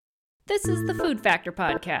This is the Food Factor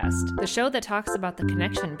Podcast, the show that talks about the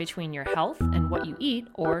connection between your health and what you eat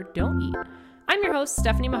or don't eat. I'm your host,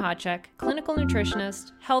 Stephanie Mahacek, clinical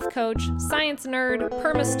nutritionist, health coach, science nerd,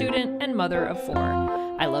 perma student, and mother of 4.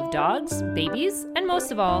 I love dogs, babies, and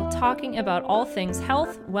most of all, talking about all things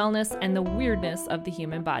health, wellness, and the weirdness of the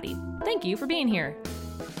human body. Thank you for being here.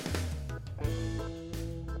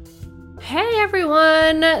 Hey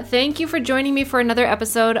everyone! Thank you for joining me for another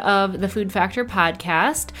episode of the Food Factor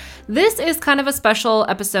Podcast. This is kind of a special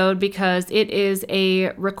episode because it is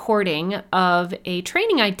a recording of a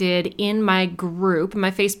training I did in my group,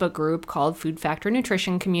 my Facebook group called Food Factor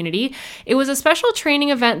Nutrition Community. It was a special training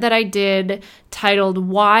event that I did titled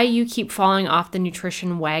Why You Keep Falling Off the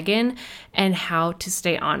Nutrition Wagon and How to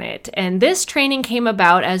Stay on It. And this training came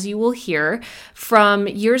about, as you will hear, from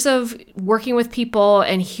years of working with people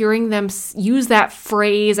and hearing them use that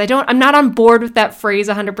phrase. I'm not on board with that phrase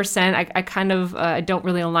 100%. I kind of don't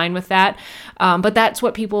really align with that. But that's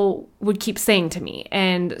what people would keep saying to me.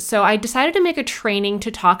 And so I decided to make a training to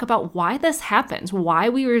talk about why this happens, why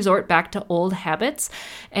we resort back to old habits,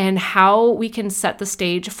 and how we can set the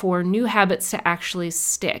stage for new habits to actually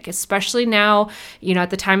stick, especially now, at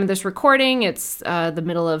the time of this recording, it's the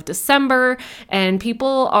middle of December, and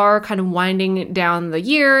people are kind of winding down the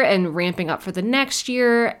year and ramping up for the next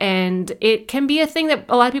year. And it can be a thing that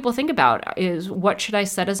a lot of people think about is, what should I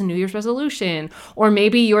set as a New Year's resolution? Or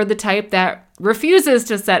maybe you're the type that refuses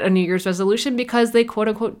to set a New Year's resolution because they quote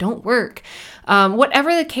unquote don't work.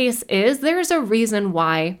 Whatever the case is, there's a reason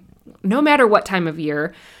why no matter what time of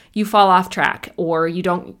year you fall off track, or you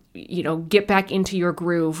don't, get back into your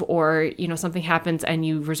groove, or, something happens and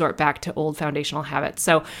you resort back to old foundational habits.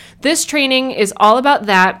 So this training is all about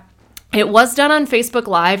that. It was done on Facebook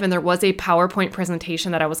Live, and there was a PowerPoint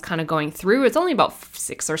presentation that I was kind of going through. It's only about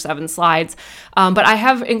 6 or 7 slides, but I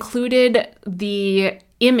have included the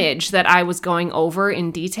image that I was going over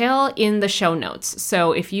in detail in the show notes.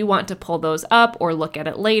 So if you want to pull those up or look at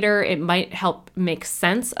it later, it might help make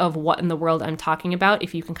sense of what in the world I'm talking about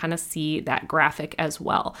if you can kind of see that graphic as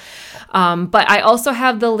well. But I also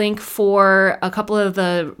have the link for a couple of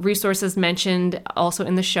the resources mentioned also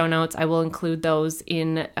in the show notes. I will include those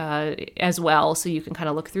in as well, so you can kind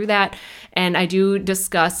of look through that. And I do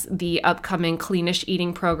discuss the upcoming Cleanish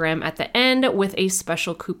Eating program at the end with a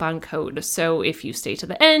special coupon code. So if you stay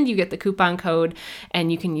to the end, you get the coupon code,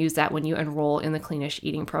 and you can use that when you enroll in the Cleanish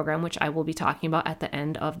Eating program, which I will be talking about at the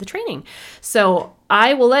end of the training. So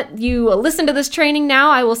I will let you listen to this training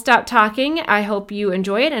now. I will stop talking. I hope you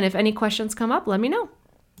enjoy it, and if any questions come up, let me know.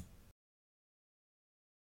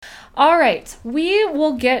 All right, we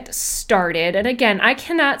will get started. And again, I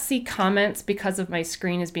cannot see comments because of my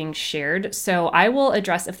screen is being shared. So I will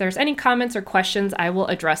address, if there's any comments or questions, I will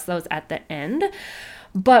address those at the end.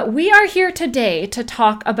 But we are here today to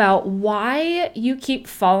talk about why you keep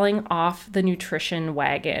falling off the nutrition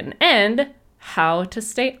wagon and how to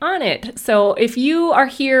stay on it. So if you are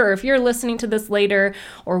here, or if you're listening to this later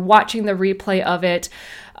or watching the replay of it,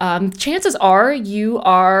 chances are you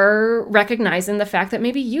are recognizing the fact that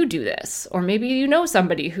maybe you do this, or maybe you know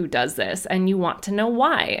somebody who does this and you want to know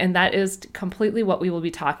why. And that is completely what we will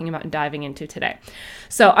be talking about and diving into today.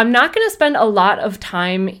 So I'm not going to spend a lot of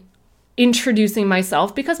time introducing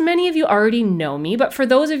myself because many of you already know me, but for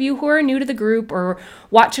those of you who are new to the group or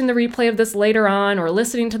watching the replay of this later on or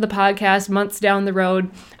listening to the podcast months down the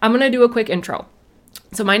road, I'm going to do a quick intro.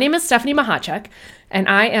 So my name is Stephanie Mahacek, and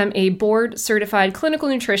I am a board certified clinical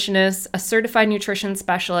nutritionist, a certified nutrition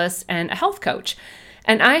specialist, and a health coach.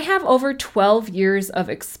 And I have over 12 years of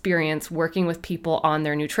experience working with people on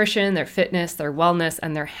their nutrition, their fitness, their wellness,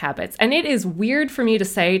 and their habits. And it is weird for me to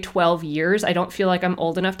say 12 years. I don't feel like I'm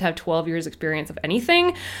old enough to have 12 years experience of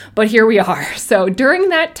anything, but here we are. So during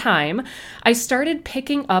that time, I started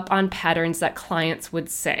picking up on patterns that clients would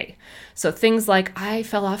say. So things like, I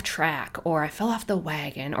fell off track, or I fell off the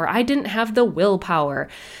wagon, or I didn't have the willpower.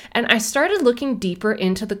 And I started looking deeper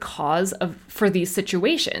into the cause for these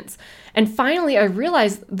situations. And finally, I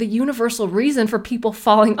realized the universal reason for people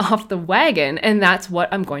falling off the wagon, and that's what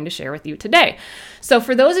I'm going to share with you today. So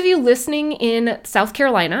for those of you listening in South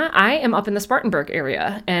Carolina, I am up in the Spartanburg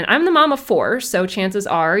area, and I'm the mom of 4, so chances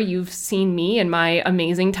are you've seen me and my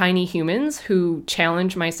amazing tiny humans who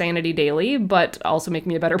challenge my sanity daily, but also make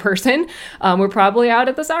me a better person. We're probably out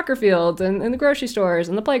at the soccer fields and in the grocery stores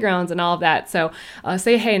and the playgrounds and all of that, so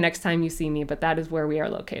say hey next time you see me, but that is where we are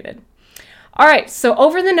located. All right, so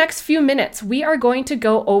over the next few minutes, we are going to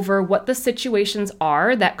go over what the situations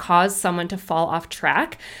are that cause someone to fall off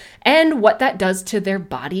track and what that does to their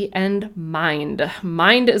body and mind.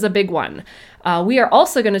 Mind is a big one. We are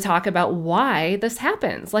also going to talk about why this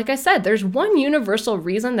happens. Like I said, there's one universal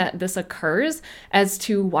reason that this occurs as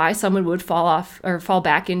to why someone would fall off or fall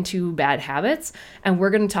back into bad habits, and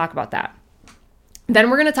we're going to talk about that. Then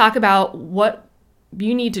we're going to talk about what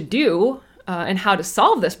you need to do and how to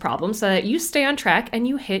solve this problem so that you stay on track and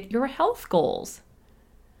you hit your health goals.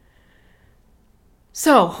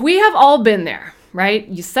 So we have all been there, right?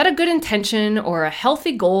 You set a good intention or a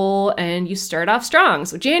healthy goal and you start off strong.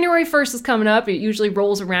 So January 1st is coming up. It usually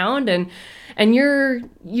rolls around and you're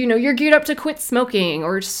geared up to quit smoking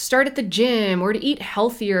or start at the gym or to eat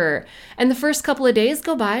healthier. And the first couple of days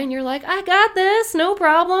go by and you're like, I got this, no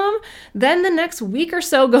problem. Then the next week or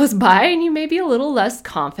so goes by and you may be a little less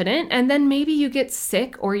confident. And then maybe you get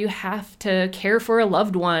sick or you have to care for a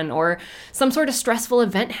loved one or some sort of stressful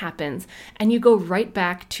event happens and you go right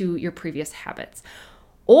back to your previous habits.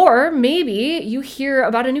 Or maybe you hear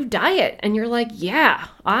about a new diet and you're like, yeah,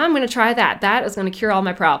 I'm going to try that. That is going to cure all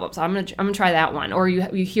my problems. I'm going to try that one. Or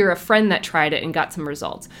you hear a friend that tried it and got some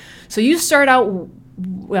results. So you start out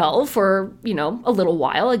well for, a little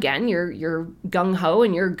while. Again, you're gung-ho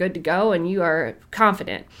and you're good to go and you are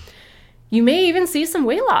confident. You may even see some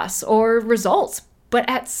weight loss or results, but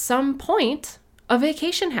at some point, a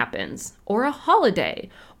vacation happens or a holiday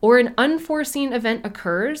or an unforeseen event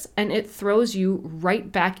occurs and it throws you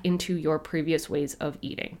right back into your previous ways of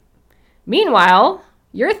eating. Meanwhile,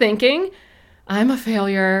 you're thinking, I'm a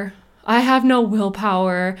failure, I have no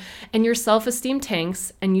willpower, and your self-esteem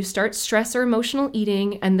tanks and you start stress or emotional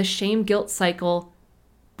eating and the shame-guilt cycle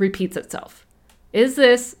repeats itself. Is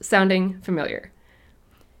this sounding familiar?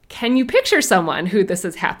 Can you picture someone who this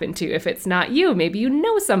has happened to? If it's not you, maybe you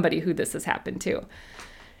know somebody who this has happened to.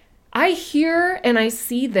 I hear and I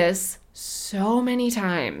see this so many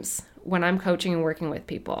times when I'm coaching and working with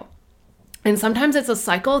people. And sometimes it's a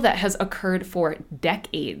cycle that has occurred for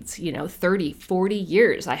decades, 30, 40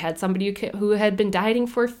 years. I had somebody who had been dieting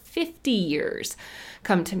for 50 years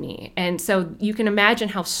come to me. And so you can imagine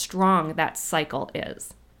how strong that cycle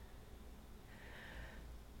is.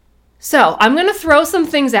 So I'm going to throw some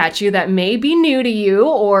things at you that may be new to you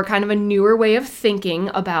or kind of a newer way of thinking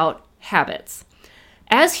about habits.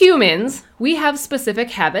 As humans, we have specific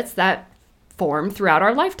habits that form throughout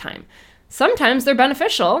our lifetime. Sometimes they're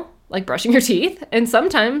beneficial, like brushing your teeth, and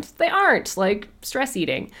sometimes they aren't, like stress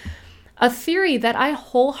eating. A theory that I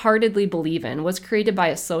wholeheartedly believe in was created by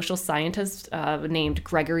a social scientist named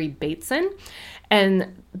Gregory Bateson.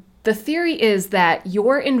 And the theory is that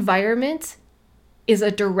your environment is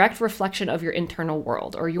a direct reflection of your internal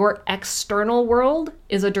world, or your external world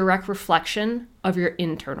is a direct reflection of your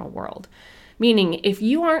internal world. Meaning, if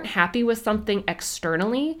you aren't happy with something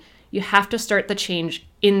externally, you have to start the change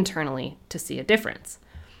internally to see a difference.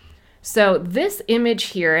 So this image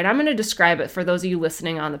here, and I'm going to describe it for those of you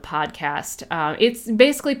listening on the podcast. It's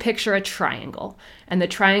basically picture a triangle, and the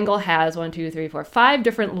triangle has 5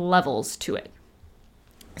 different levels to it.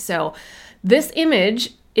 So this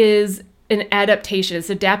image is an adaptation. It's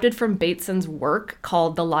adapted from Bateson's work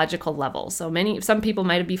called The Logical Levels. So some people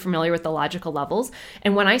might be familiar with the logical levels.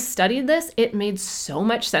 And when I studied this, it made so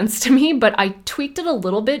much sense to me, but I tweaked it a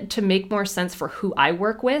little bit to make more sense for who I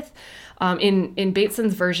work with. In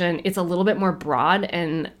Bateson's version, it's a little bit more broad,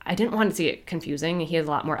 and I didn't want to see it confusing. He has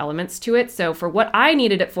a lot more elements to it. So for what I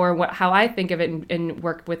needed it for, how I think of it and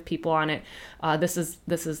work with people on it, this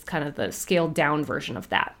is kind of the scaled down version of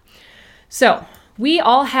that. So we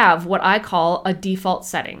all have what I call a default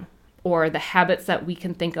setting, or the habits that we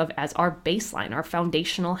can think of as our baseline, our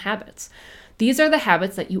foundational habits. These are the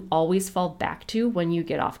habits that you always fall back to when you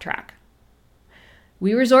get off track.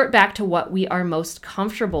 We resort back to what we are most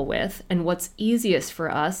comfortable with and what's easiest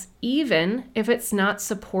for us, even if it's not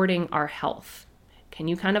supporting our health. Can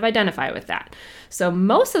you kind of identify with that? So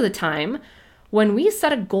most of the time, when we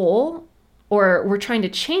set a goal or we're trying to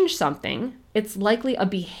change something, it's likely a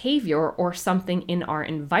behavior or something in our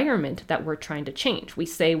environment that we're trying to change. We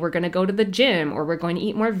say we're going to go to the gym or we're going to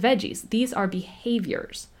eat more veggies. These are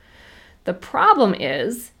behaviors. The problem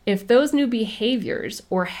is, if those new behaviors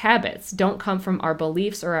or habits don't come from our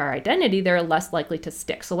beliefs or our identity, they're less likely to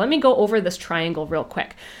stick. So let me go over this triangle real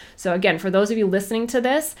quick. So again, for those of you listening to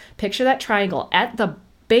this, picture that triangle. At the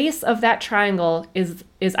base of that triangle is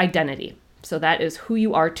identity. So that is who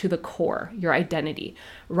you are to the core, your identity.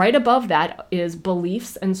 Right above that is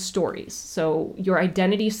beliefs and stories. So your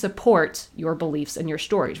identity supports your beliefs and your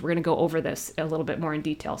stories. We're going to go over this a little bit more in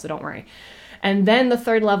detail, so don't worry. And then the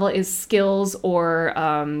third level is skills or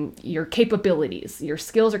your capabilities, your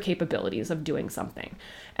skills or capabilities of doing something.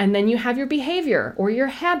 And then you have your behavior or your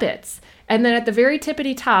habits. And then at the very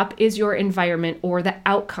tippity top is your environment or the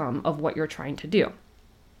outcome of what you're trying to do.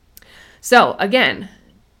 So again,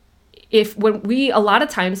 a lot of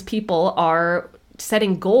times people are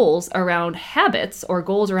setting goals around habits or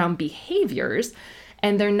goals around behaviors,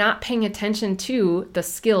 and they're not paying attention to the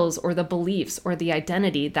skills or the beliefs or the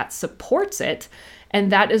identity that supports it.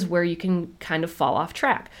 And that is where you can kind of fall off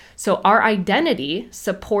track. So our identity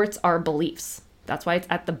supports our beliefs. That's why it's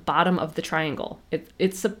at the bottom of the triangle.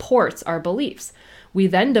 It supports our beliefs. We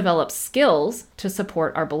then develop skills to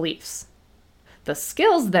support our beliefs. The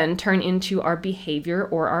skills then turn into our behavior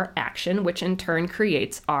or our action, which in turn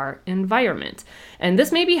creates our environment. And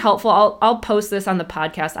this may be helpful. I'll post this on the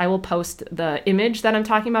podcast. I will post the image that I'm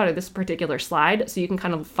talking about or this particular slide so you can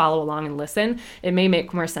kind of follow along and listen. It may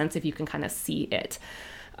make more sense if you can kind of see it.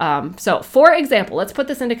 So for example, let's put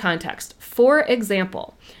this into context. For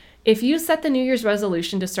example, if you set the New Year's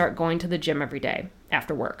resolution to start going to the gym every day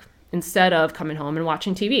after work, instead of coming home and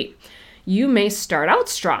watching TV, you may start out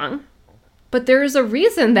strong, but there is a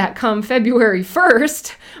reason that come February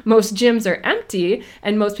 1st, most gyms are empty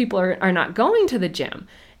and most people are not going to the gym.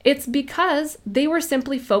 It's because they were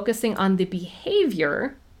simply focusing on the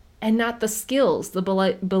behavior and not the skills, the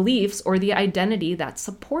beliefs, or the identity that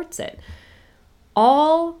supports it.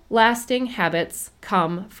 All lasting habits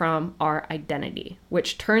come from our identity,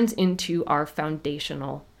 which turns into our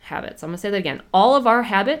foundational habits. I'm going to say that again. All of our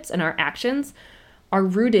habits and our actions are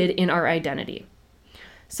rooted in our identity.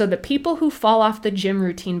 So the people who fall off the gym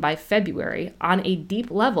routine by February on a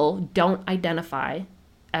deep level don't identify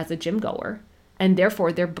as a gym goer, and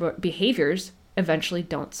therefore their behaviors eventually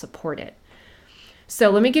don't support it. So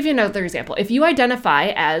let me give you another example. If you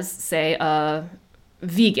identify as, say, a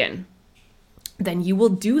vegan, then you will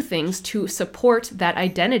do things to support that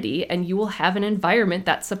identity and you will have an environment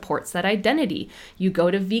that supports that identity. You go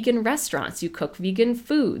to vegan restaurants, you cook vegan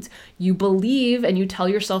foods, you believe and you tell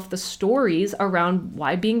yourself the stories around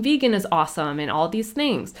why being vegan is awesome and all these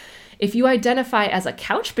things. If you identify as a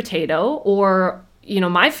couch potato or,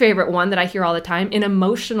 my favorite one that I hear all the time, an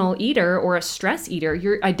emotional eater or a stress eater,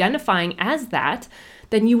 you're identifying as that,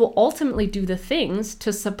 then you will ultimately do the things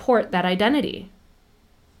to support that identity.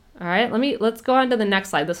 All right, let's go on to the next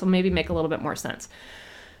slide. This will maybe make a little bit more sense.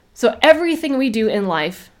 So everything we do in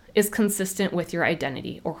life is consistent with your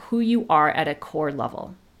identity or who you are at a core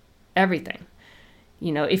level. Everything.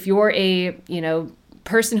 If you're a,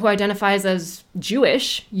 person who identifies as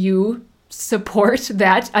Jewish, you support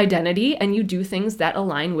that identity and you do things that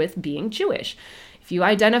align with being Jewish. If you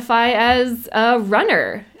identify as a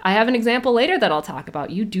runner, I have an example later that I'll talk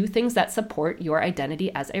about. You do things that support your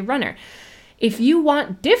identity as a runner. If you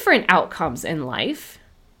want different outcomes in life,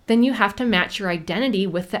 then you have to match your identity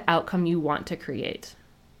with the outcome you want to create.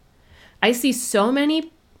 I see so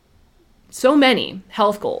many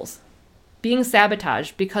health goals being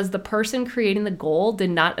sabotaged because the person creating the goal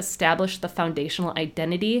did not establish the foundational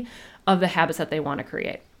identity of the habits that they want to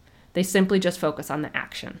create. They simply just focus on the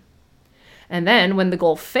action. And then when the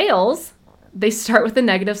goal fails, they start with a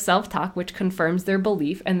negative self-talk, which confirms their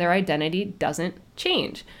belief and their identity doesn't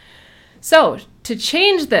change. So to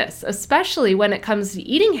change this, especially when it comes to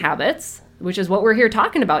eating habits, which is what we're here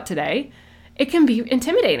talking about today, it can be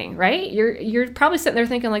intimidating, right? You're probably sitting there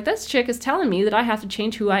thinking like, this chick is telling me that I have to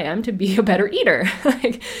change who I am to be a better eater.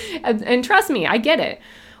 And trust me, I get it.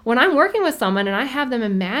 When I'm working with someone and I have them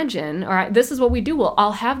imagine, this is what we do, well,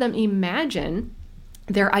 I'll have them imagine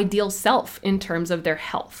their ideal self in terms of their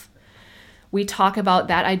health. We talk about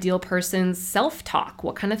that ideal person's self-talk.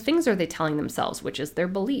 What kind of things are they telling themselves, which is their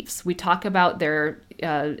beliefs. We talk about their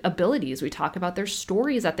abilities. We talk about their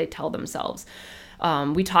stories that they tell themselves.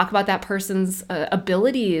 We talk about that person's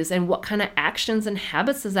abilities and what kind of actions and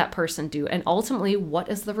habits does that person do. And ultimately, what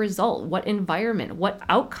is the result? What environment, what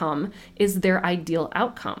outcome is their ideal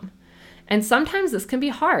outcome? And sometimes this can be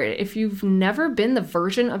hard. If you've never been the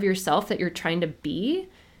version of yourself that you're trying to be,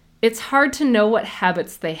 it's hard to know what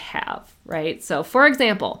habits they have, right? So for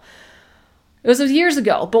example, it was years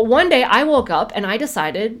ago, but one day I woke up and I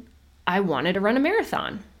decided I wanted to run a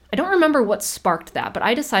marathon. I don't remember what sparked that, but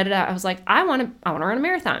I decided, I was like, I want to run a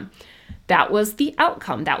marathon. That was the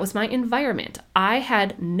outcome. That was my environment. I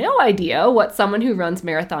had no idea what someone who runs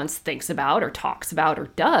marathons thinks about or talks about or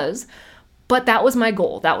does, but that was my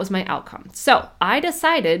goal. That was my outcome. So I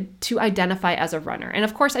decided to identify as a runner. And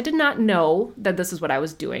of course, I did not know that this is what I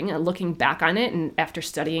was doing. And looking back on it, and after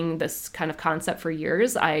studying this kind of concept for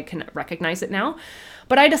years, I can recognize it now.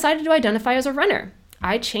 But I decided to identify as a runner.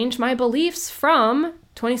 I changed my beliefs from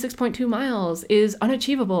 26.2 miles is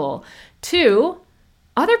unachievable, to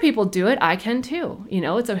other people do it, I can too.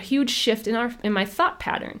 It's a huge shift in my thought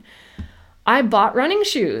pattern. I bought running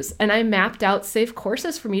shoes and I mapped out safe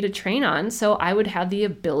courses for me to train on so I would have the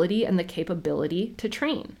ability and the capability to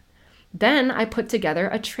train. Then I put together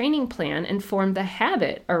a training plan and formed the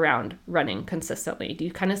habit around running consistently. Do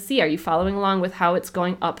you kind of see? Are you following along with how it's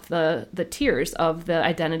going up the tiers of the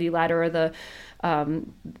identity ladder or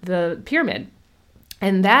the pyramid?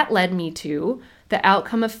 And that led me to the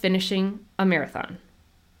outcome of finishing a marathon.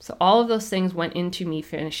 So all of those things went into me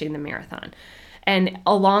finishing the marathon. And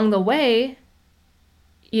along the way,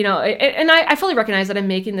 and I fully recognize that I'm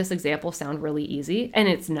making this example sound really easy, and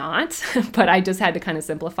it's not, but I just had to kind of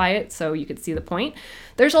simplify it so you could see the point.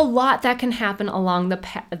 There's a lot that can happen along the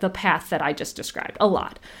path that I just described, a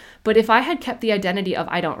lot. But if I had kept the identity of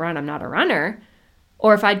I don't run, I'm not a runner,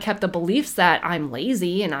 or if I'd kept the beliefs that I'm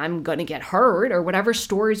lazy and I'm going to get hurt, or whatever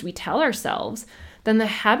stories we tell ourselves, then the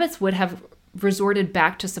habits would have resorted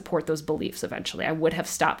back to support those beliefs eventually. I would have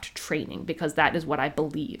stopped training because that is what I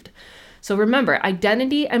believed. So remember,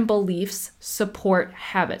 identity and beliefs support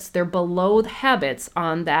habits. They're below the habits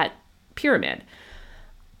on that pyramid.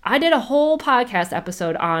 I did a whole podcast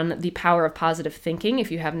episode on the power of positive thinking.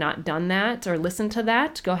 If you have not done that or listened to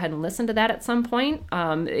that, go ahead and listen to that at some point.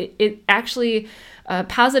 It actually,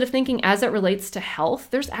 positive thinking as it relates to health,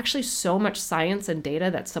 there's actually so much science and data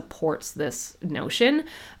that supports this notion.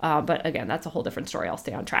 But again, that's a whole different story. I'll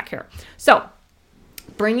stay on track here. So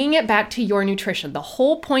bringing it back to your nutrition, the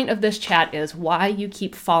whole point of this chat is why you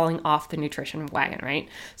keep falling off the nutrition wagon, right?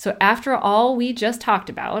 So after all we just talked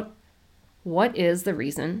about, what is the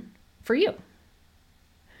reason for you?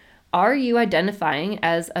 Are you identifying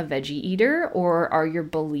as a veggie eater, or are your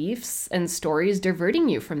beliefs and stories diverting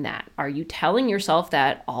you from that? Are you telling yourself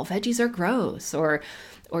that all veggies are gross, or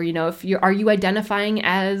are you identifying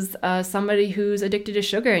as somebody who's addicted to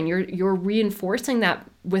sugar, and you're reinforcing that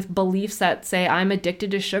with beliefs that say I'm addicted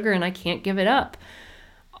to sugar and I can't give it up?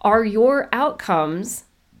 Are your outcomes,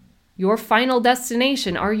 your final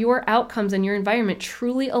destination, are your outcomes and your environment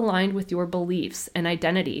truly aligned with your beliefs and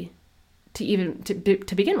identity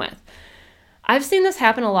to begin with? I've seen this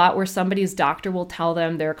happen a lot where somebody's doctor will tell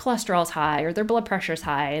them their cholesterol's high or their blood pressure's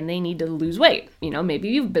high and they need to lose weight. Maybe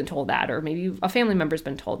you've been told that, or maybe a family member's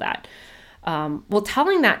been told that. Well,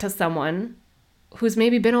 telling that to someone who's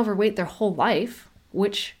maybe been overweight their whole life,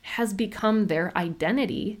 which has become their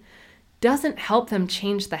identity, doesn't help them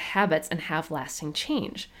change the habits and have lasting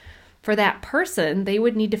change. For that person, they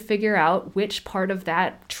would need to figure out which part of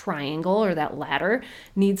that triangle or that ladder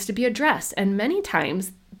needs to be addressed. And many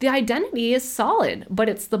times the identity is solid, but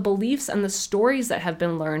it's the beliefs and the stories that have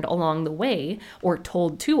been learned along the way or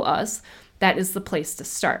told to us that is the place to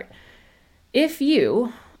start. If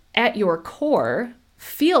you, at your core,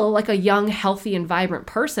 feel like a young, healthy, and vibrant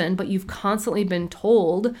person, but you've constantly been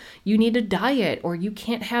told you need a diet, or you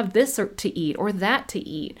can't have this to eat or that to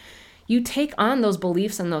eat, you take on those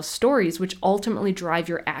beliefs and those stories, which ultimately drive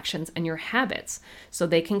your actions and your habits. So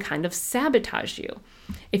they can kind of sabotage you.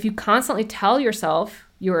 If you constantly tell yourself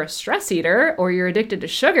you're a stress eater or you're addicted to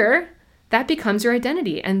sugar, that becomes your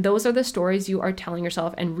identity. And those are the stories you are telling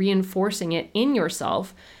yourself and reinforcing it in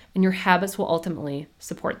yourself, and your habits will ultimately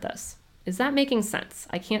support this. Is that making sense?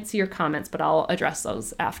 I can't see your comments, but I'll address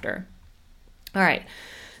those after. All right.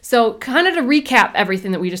 So kind of to recap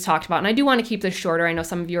everything that we just talked about, and I do want to keep this shorter. I know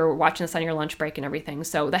some of you are watching this on your lunch break and everything.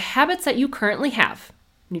 So the habits that you currently have,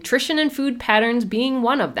 nutrition and food patterns being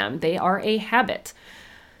one of them, they are a habit.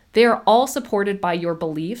 They are all supported by your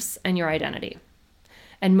beliefs and your identity.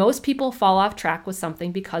 And most people fall off track with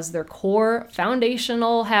something because their core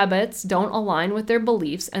foundational habits don't align with their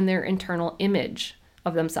beliefs and their internal image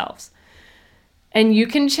of themselves. And you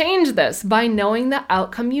can change this by knowing the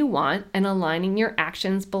outcome you want and aligning your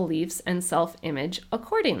actions, beliefs, and self-image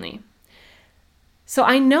accordingly. So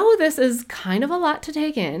I know this is kind of a lot to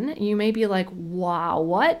take in. You may be like, wow,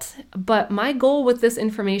 what? But my goal with this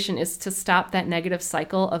information is to stop that negative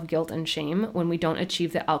cycle of guilt and shame when we don't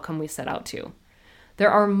achieve the outcome we set out to.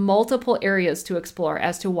 There are multiple areas to explore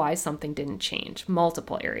as to why something didn't change,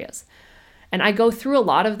 multiple areas. And I go through a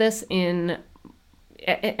lot of this and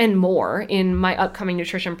more in my upcoming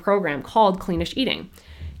nutrition program called Cleanish Eating.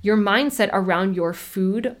 Your mindset around your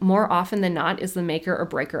food more often than not is the maker or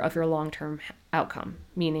breaker of your long-term outcome,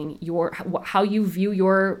 meaning how you view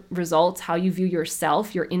your results, how you view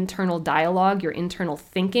yourself, your internal dialogue, your internal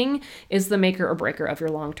thinking is the maker or breaker of your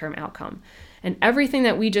long-term outcome. And everything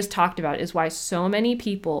that we just talked about is why so many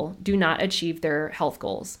people do not achieve their health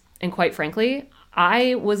goals. And quite frankly,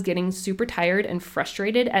 I was getting super tired and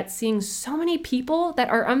frustrated at seeing so many people that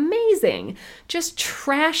are amazing just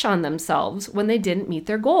trash on themselves when they didn't meet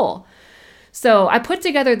their goal. So I put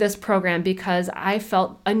together this program because I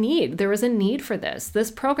felt a need. There was a need for this.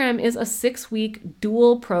 This program is a 6-week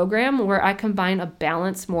dual program where I combine a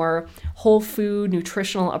balanced, more whole food,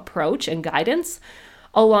 nutritional approach and guidance,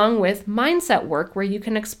 along with mindset work where you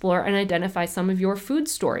can explore and identify some of your food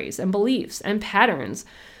stories and beliefs and patterns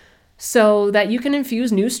so that you can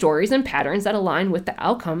infuse new stories and patterns that align with the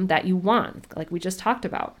outcome that you want, like we just talked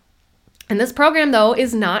about. And this program, though,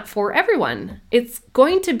 is not for everyone. It's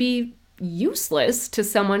going to be useless to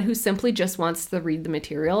someone who simply just wants to read the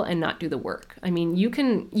material and not do the work. I mean, you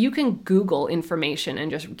can Google information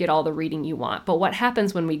and just get all the reading you want. But what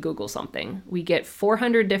happens when we Google something? We get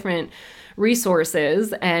 400 different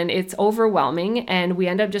resources and it's overwhelming, and we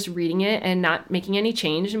end up just reading it and not making any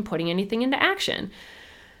change and putting anything into action.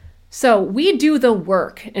 So we do the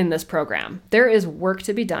work in this program. There is work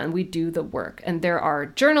to be done. We do the work. And there are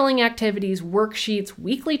journaling activities, worksheets,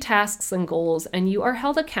 weekly tasks, and goals, and you are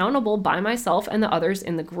held accountable by myself and the others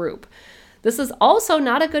in the group. This is also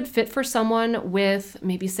not a good fit for someone with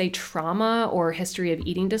maybe, say, trauma or history of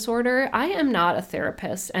eating disorder. I am not a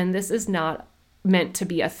therapist, and this is not meant to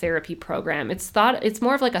be a therapy program. It's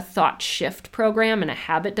more of like a thought shift program and a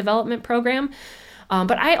habit development program.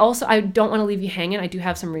 But I don't want to leave you hanging. I do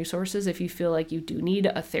have some resources if you feel like you do need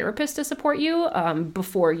a therapist to support you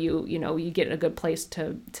before you get in a good place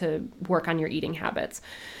to work on your eating habits.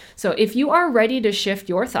 So if you are ready to shift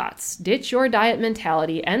your thoughts, ditch your diet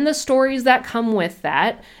mentality and the stories that come with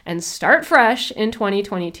that, and start fresh in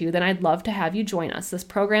 2022, then I'd love to have you join us. This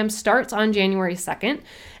program starts on January 2nd.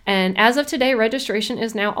 And as of today, registration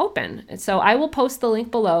is now open. So I will post the link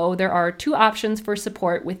below. There are 2 options for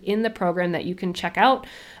support within the program that you can check out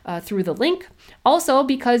through the link. Also,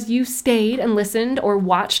 because you stayed and listened or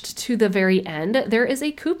watched to the very end, there is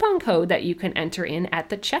a coupon code that you can enter in at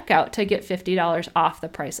the checkout to get $50 off the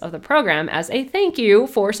price of the program as a thank you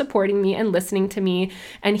for supporting me and listening to me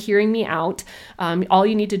and hearing me out. All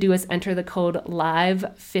you need to do is enter the code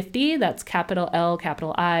LIVE50. That's capital L,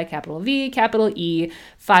 capital I, capital V, capital E,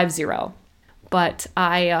 50. But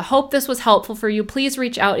I hope this was helpful for you. Please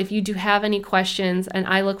reach out if you do have any questions, and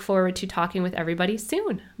I look forward to talking with everybody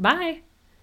soon. Bye.